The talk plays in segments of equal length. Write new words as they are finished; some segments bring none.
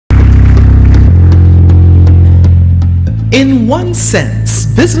In one sense,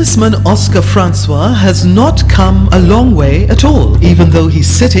 businessman Oscar Francois has not come a long way at all, even though he's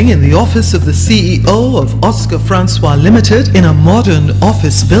sitting in the office of the CEO of Oscar Francois Limited in a modern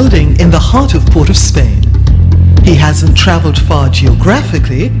office building in the heart of Port of Spain. He hasn't traveled far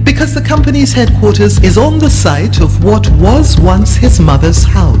geographically because the company's headquarters is on the site of what was once his mother's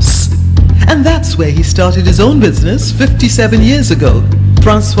house. And that's where he started his own business 57 years ago.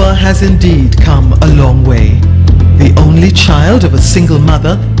 Francois has indeed come a long way. The only child of a single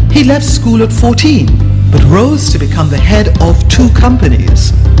mother, he left school at 14, but rose to become the head of 2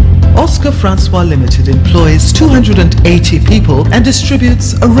 companies. Oscar Francois Limited employs 280 people and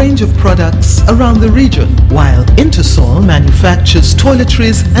distributes a range of products around the region, while Intersol manufactures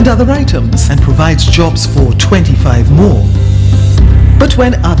toiletries and other items and provides jobs for 25 more. But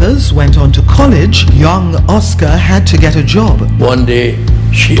when others went on to college, young Oscar had to get a job. One day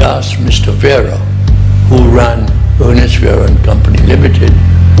she asked Mr. Vera, who ran Ernest Vera and Company Limited,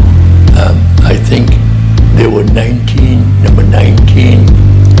 I think they were number 19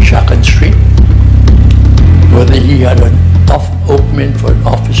 Shacken Street, whether he had an opening for an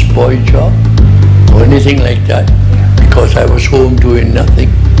office boy job or anything like that, because I was home doing nothing.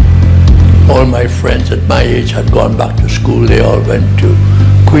 All my friends at my age had gone back to school. They all went to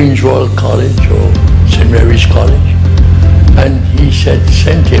Queen's Royal College or St. Mary's College. And he said,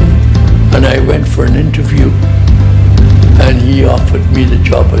 send him. And I went for an interview. And he offered me the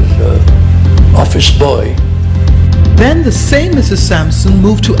job as an office boy. Then the same Mrs. Sampson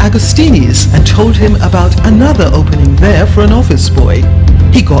moved to Agostini's and told him about another opening there for an office boy.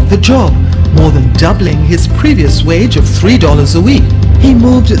 He got the job, more than doubling his previous wage of $3 a week. He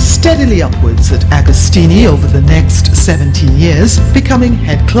moved steadily upwards at Agostini over the next 17 years, becoming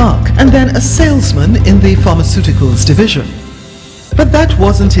head clerk and then a salesman in the pharmaceuticals division. But that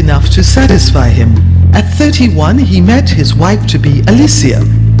wasn't enough to satisfy him. At 31, he met his wife-to-be Alicia.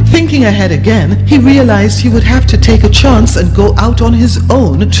 Thinking ahead again, he realized he would have to take a chance and go out on his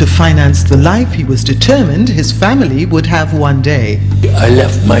own to finance the life he was determined his family would have one day. I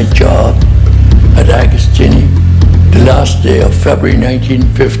left my job at Agostini the last day of February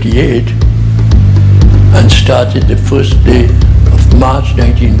 1958 and started the first day of March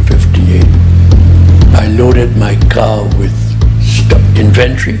 1958. I loaded my car with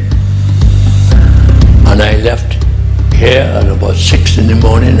inventory and I left here at about 6 in the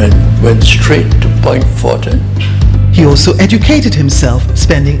morning and went straight to Point Fortin. He also educated himself,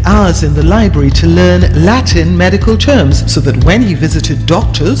 spending hours in the library to learn Latin medical terms so that when he visited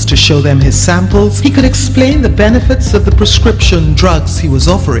doctors to show them his samples, he could explain the benefits of the prescription drugs he was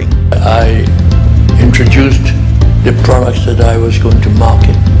offering. I introduced the products that I was going to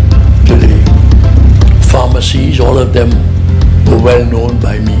market to the pharmacies. All of them were well known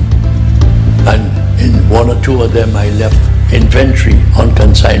by me, and in 1 or 2 of them I left inventory on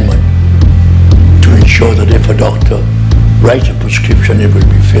consignment to ensure that if a doctor writes a prescription, it will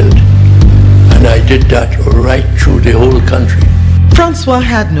be filled. And I did that right through the whole country. Francois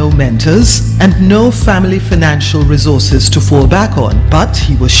had no mentors and no family financial resources to fall back on, but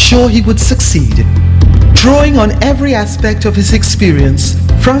he was sure he would succeed. Drawing on every aspect of his experience,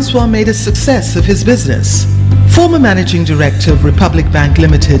 Francois made a success of his business. Former Managing Director of Republic Bank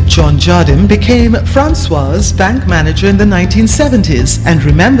Limited, John Jardim, became Francois's bank manager in the 1970s and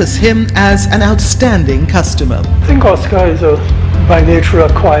remembers him as an outstanding customer. I think Oscar is by nature a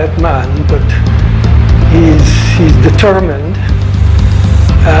quiet man, but he's determined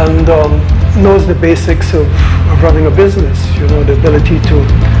and knows the basics of running a business. You know, the ability to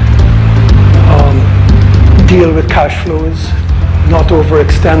deal with cash flows, not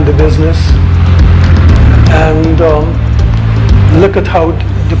overextend the business, and look at how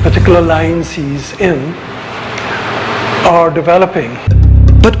the particular lines he's in are developing.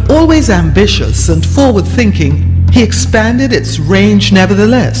 But always ambitious and forward-thinking, he expanded its range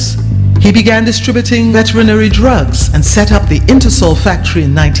nevertheless. He began distributing veterinary drugs and set up the Intersol factory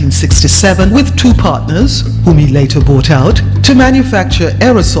in 1967 with 2 partners, whom he later bought out, to manufacture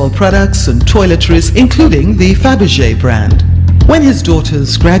aerosol products and toiletries, including the Fabergé brand. When his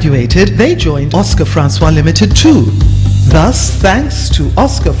daughters graduated, they joined Oscar Francois Limited too. Thus, thanks to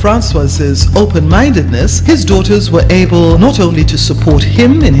Oscar Francois's open-mindedness, his daughters were able not only to support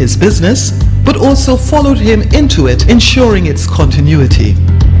him in his business, but also followed him into it, ensuring its continuity.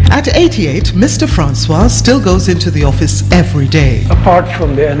 At 88, Mr. Francois still goes into the office every day. Apart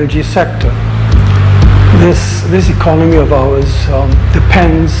from the energy sector, this economy of ours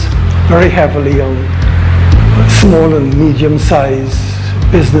depends very heavily on small and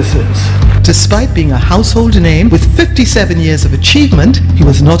medium-sized businesses. Despite being a household name with 57 years of achievement, he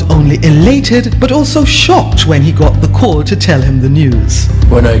was not only elated but also shocked when he got the call to tell him the news.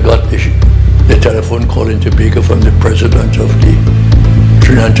 When I got the telephone call in Tobago from the president of the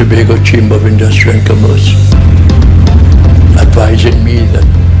Trinidad and Tobago Chamber of Industry and Commerce, advising me that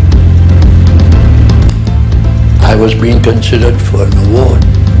I was being considered for an award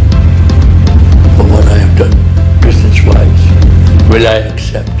for what I have done business-wise. Will I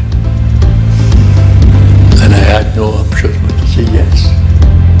accept? And I had no option but to say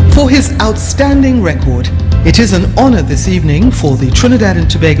yes. For his outstanding record, it is an honor this evening for the Trinidad and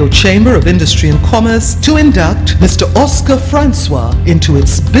Tobago Chamber of Industry and Commerce to induct Mr. Oscar Francois into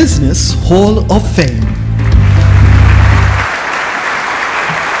its Business Hall of Fame.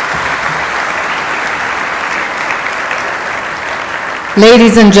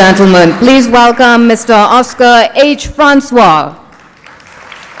 Ladies and gentlemen, please welcome Mr. Oscar H. Francois.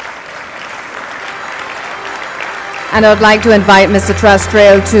 And I would like to invite Mr.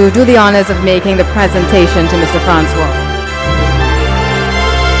 Trustrail to do the honors of making the presentation to Mr. Francois.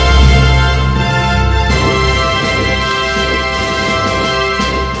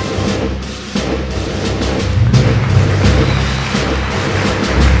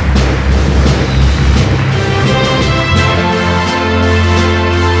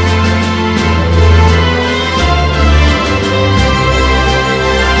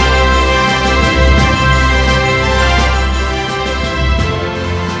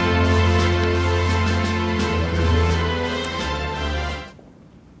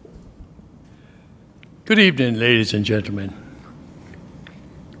 Good evening, ladies and gentlemen.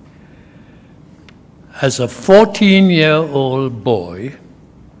 As a 14-year-old boy,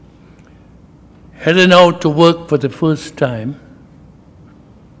 heading out to work for the first time,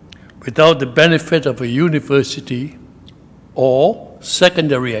 without the benefit of a university or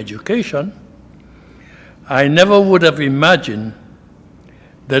secondary education, I never would have imagined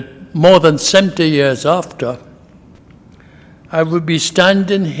that more than 70 years after, I would be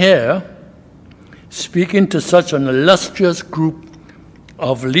standing here speaking to such an illustrious group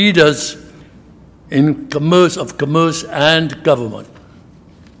of leaders in commerce and government.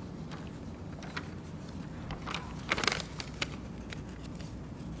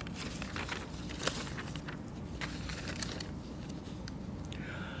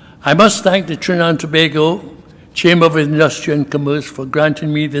 I must thank the Trinidad and Tobago Chamber of Industry and Commerce for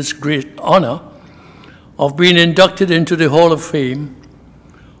granting me this great honor of being inducted into the Hall of Fame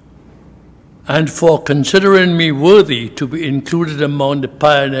and for considering me worthy to be included among the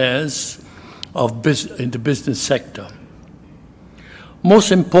pioneers in the business sector.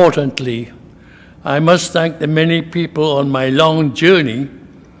 Most importantly, I must thank the many people on my long journey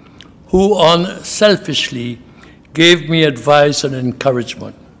who unselfishly gave me advice and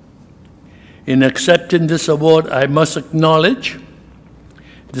encouragement. In accepting this award, I must acknowledge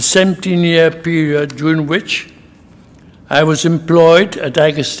the 17-year period during which I was employed at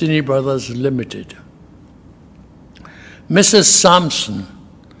Agostini Brothers Limited. Mrs. Sampson,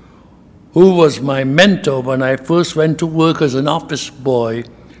 who was my mentor when I first went to work as an office boy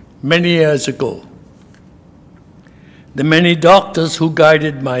many years ago. The many doctors who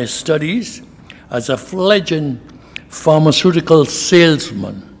guided my studies as a fledgling pharmaceutical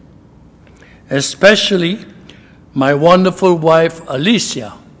salesman, especially my wonderful wife,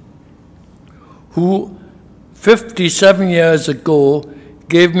 Alicia, who 57 years ago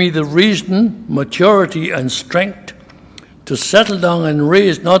gave me the reason, maturity, and strength to settle down and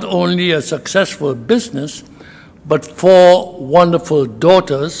raise not only a successful business, but 4 wonderful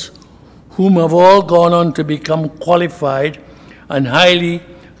daughters, whom have all gone on to become qualified and highly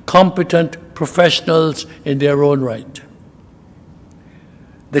competent professionals in their own right.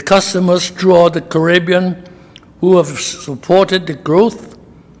 The customers throughout the Caribbean who have supported the growth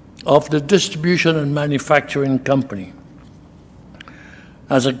of the distribution and manufacturing company.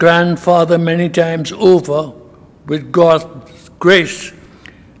 As a grandfather many times over, with God's grace,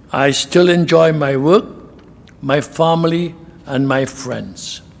 I still enjoy my work, my family, and my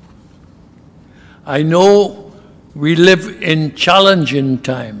friends. I know we live in challenging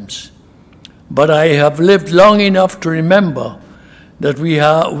times, but I have lived long enough to remember that we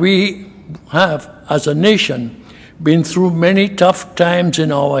have, as a nation, been through many tough times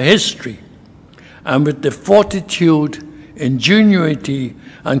in our history, and with the fortitude, ingenuity,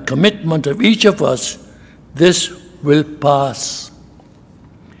 and commitment of each of us, this will pass.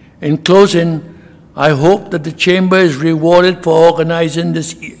 In closing, I hope that the Chamber is rewarded for organizing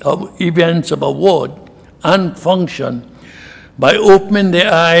this events of award and function by opening the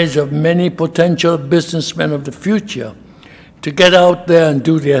eyes of many potential businessmen of the future to get out there and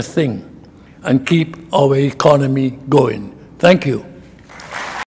do their thing, and keep our economy going. Thank you.